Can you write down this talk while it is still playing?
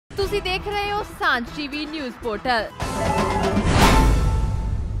ਤੁਸੀਂ देख रहे हो सांझ टीवी न्यूज़ पोर्टल।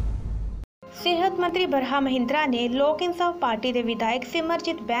 सेहत मंत्री बरहा महिंद्रा ने लोक इंसाफ पार्टी के विधायक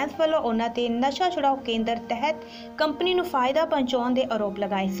सिमरजीत बैंस वालों उन्हां ते नशा छुड़ाओ केंद्र तहत कंपनी नूं फायदा पहुंचाउण दे आरोप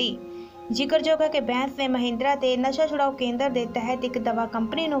लगाए सी। जिक्रयोग है कि बैंस ने महिंद्रा ते नशा छुड़ाओ केंद्र के तहत एक दवा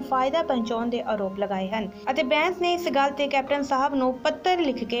कंपनी नूं फायदा पहुंचाउण दे आरोप लगाए हैं। अते बैंस ने इस गल ते कैप्टन साहब नूं पत्र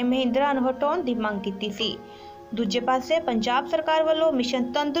लिख के महिंद्रा नूं हटाउण दी मंग कीती सी। दूजे पासे पंजाब सरकार वालों मिशन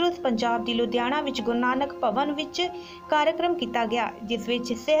तंदुरुस्त पंजाब दी लुधियाना विच गुरु नानक भवन विच कार्यक्रम किया गया, जिस विच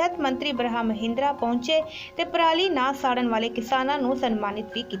सेहत मंत्री बरहा महिंद्रा पहुंचे ते पराली ना साड़न वाले किसानां नूं सन्मानित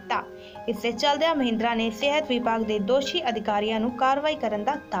भी किया। इससे चलदे महिंद्रा ने सेहत विभाग के दोषी अधिकारियों नूं कार्रवाई करन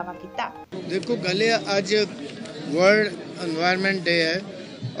दा दावा किया। देखो गल अज वर्ल्ड एनवायरनमेंट डे है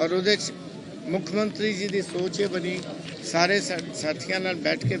और उहदे मुख्यमंत्री जी की सोच ये बनी, सारे साथियों नाल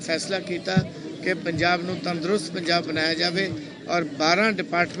बैठ के फैसला किया कि पंजाब नूं तंदुरुस्त पंजाब बनाया जाए और 12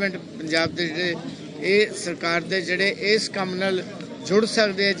 डिपार्टमेंट पंजाब के जिहड़े सरकार के जिहड़े इस काम नाल जुड़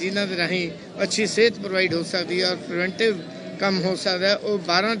सकते हैं, जिन्हां दे राहीं अच्छी सेहत प्रोवाइड हो सकती है और प्रिवेंटिव काम हो सकता है, वो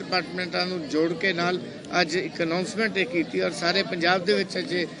 12 डिपार्टमेंटां नूं जोड़ के नाल अज एक अनाउंसमेंट की और सारे पंजाब दे विच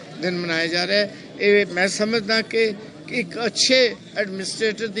अज दिन मनाया जा रहा है। ये मैं समझदा कि एक अच्छे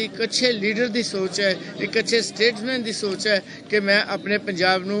एडमिनिस्ट्रेटर की, एक अच्छे लीडर की सोच है, एक अच्छे स्टेटसमैन की सोच है कि मैं अपने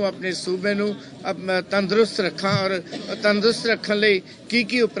पंजाब नूं, अपने सूबे नूं तंदुरुस्त रखां और तंदुरुस्त रखने लई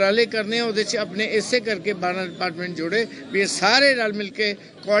की उपराले करने उहदे च अपने इसे करके 12 डिपार्टमेंट जोड़े भी ये सारे रल मिल के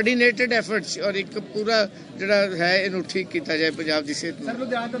कोआर्डीनेटेड एफर्ट्स और एक पूरा जिहड़ा है इनू ठीक किया जाए पंजाब की सेहत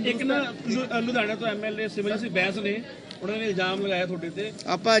नूं। एक ना लुधियाना तो एमएलए सिमरजीत बैंस ने उन्होंने इल्जाम लगाया थोड़े ते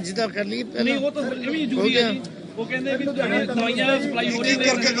आपां अज दा कर लईए नहीं वो तो ये भी जरूरी है जी। वो कहते भी दवाइयां सप्लाई हो रही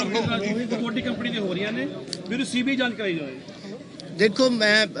है छोटी कंपनी दी हो रही ने फिर सीबी जांच कराई जाए। देखो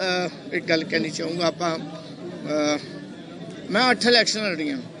मैं एक गल कहनी चाहूँगा, आप मैं 8 इलैक्शन लड़ी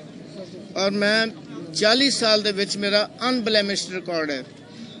हाँ और मैं 40 साल दे विच मेरा अनबलैमिश्ड रिकॉर्ड है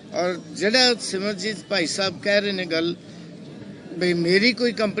और जिहड़ा सिमरजीत भाई साहब कह रहे ने गल भाई मेरी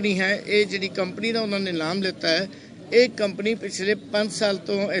कोई कंपनी है, ये जिहड़ी कंपनी का उन्होंने नाम लेता है, एक कंपनी पिछले 5 साल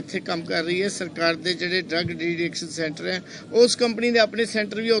तो इत्थे काम कर रही है। सरकार के जिहड़े ड्रग डिडिक्शन सेंटर हैं उस कंपनी के अपने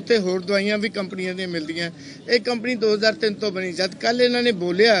सेंटर भी उत्थे होर दवाइयां भी कंपनियां दी मिलदियां। एक कंपनी 2003 तो बनी, जब कल इन्हों ने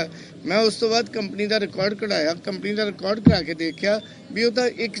बोलिया मैं उस तो बाद कंपनी का रिकॉर्ड कढ़ाया, कंपनी का रिकॉर्ड करा के देखा भी वो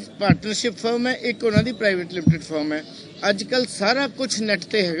एक पार्टनरशिप फर्म है, एक उन्होंने प्राइवेट लिमिटेड फर्म है। अजकल सारा कुछ नैट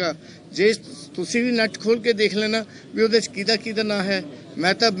ते हैगा, जे तुसी भी नैट खोल के देख लेना भी उहदे च किदा ना है।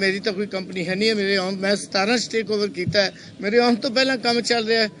 मैं तो मेरी तो कोई कंपनी है नहीं है, मेरे आउन मैं 17 टेक ओवर किया है, मेरे आउन तो पहला काम चल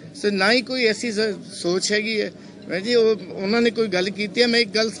रहा है, सो ना ही कोई ऐसी सोच हैगी है। मैं जी उन्होंने कोई गल की है, मैं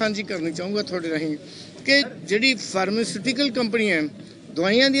एक गल साझी करनी चाहूँगा थोड़े राही कि जिहड़ी फार्मास्यूटिकल कंपनियां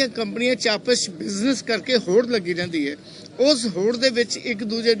दवाइयां दी कंपनियां च आपस बिजनेस करके होड़ लगी रहिंदी है, उस होड़ दे विच एक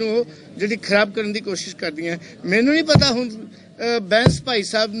दूजे नूं जिहड़ी खराब करने की कोशिश करदियां। मैनूं नहीं पता हुण बैंस भाई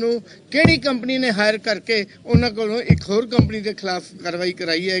साहब नूं किहड़ी कंपनी ने हायर करके उन्हां कोलों एक होर कंपनी के खिलाफ कार्रवाई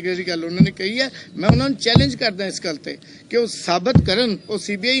कराई है, जिहड़ी गल उन्होंने कही है। मैं उन्होंने चैलेंज करदा इस गल ते कि वो साबित करन, वो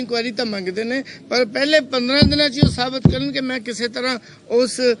सीबीआई इंक्वायरी तो मंगते हैं पर पहले 15 दिनों च साबित करन कि मैं किसी तरह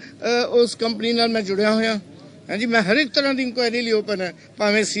उस कंपनी नाल मैं जुड़िया होया। हाँ जी, मैं हर एक तरह की इंक्वायरी लिए ओपन है,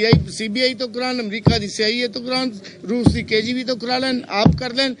 भावें सीबीआई तो करान, अमरीका की CIA तो करान, रूस की KGB तो करा लैन, आप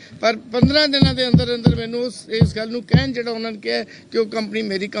कर लैन, पर 15 दिनों के अंदर अंदर मैनू इस गल नूं कहन जिहड़ा उन्होंने कहा कि वो कंपनी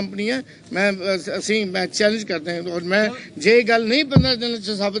मेरी कंपनी है। मैं चैलेंज करते हैं और मैं जे गल नहीं 15 दिनों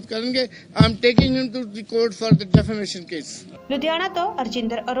च साबित करेंगे, I am taking him to the court for the defamation case. Ludhiana तो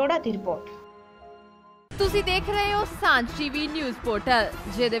अर्जिंदर अरोड़ा की रिपोर्ट। ਤੁਸੀਂ देख रहे हो सांझ टीवी न्यूज़ पोर्टल,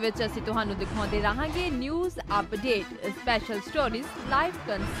 ਜਿਹਦੇ ਵਿੱਚ ਅਸੀਂ ਤੁਹਾਨੂੰ ਦਿਖਾਉਂਦੇ ਰਹਾਂਗੇ news update, special stories, live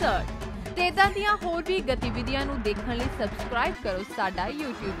concert ਤੇ ਇਦਾਂ ਦੀਆਂ ਹੋਰ ਵੀ ਗਤੀਵਿਧੀਆਂ ਨੂੰ ਦੇਖਣ ਲਈ ਸਬਸਕ੍ਰਾਈਬ ਕਰੋ ਸਾਡਾ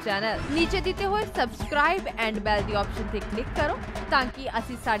YouTube ਚੈਨਲ। ਨੀਚੇ ਦਿੱਤੇ ਹੋਏ subscribe and bell the option ਤੇ ਕਲਿੱਕ ਕਰੋ ਤਾਂ ਕਿ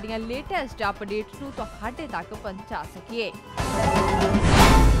ਅਸੀਂ ਸਾਡੀਆਂ ਲੇਟੈਸਟ ਅਪਡੇਟਸ ਨੂੰ ਤੁਹਾਡੇ ਤੱਕ ਪਹੁੰਚਾ ਸਕੀਏ।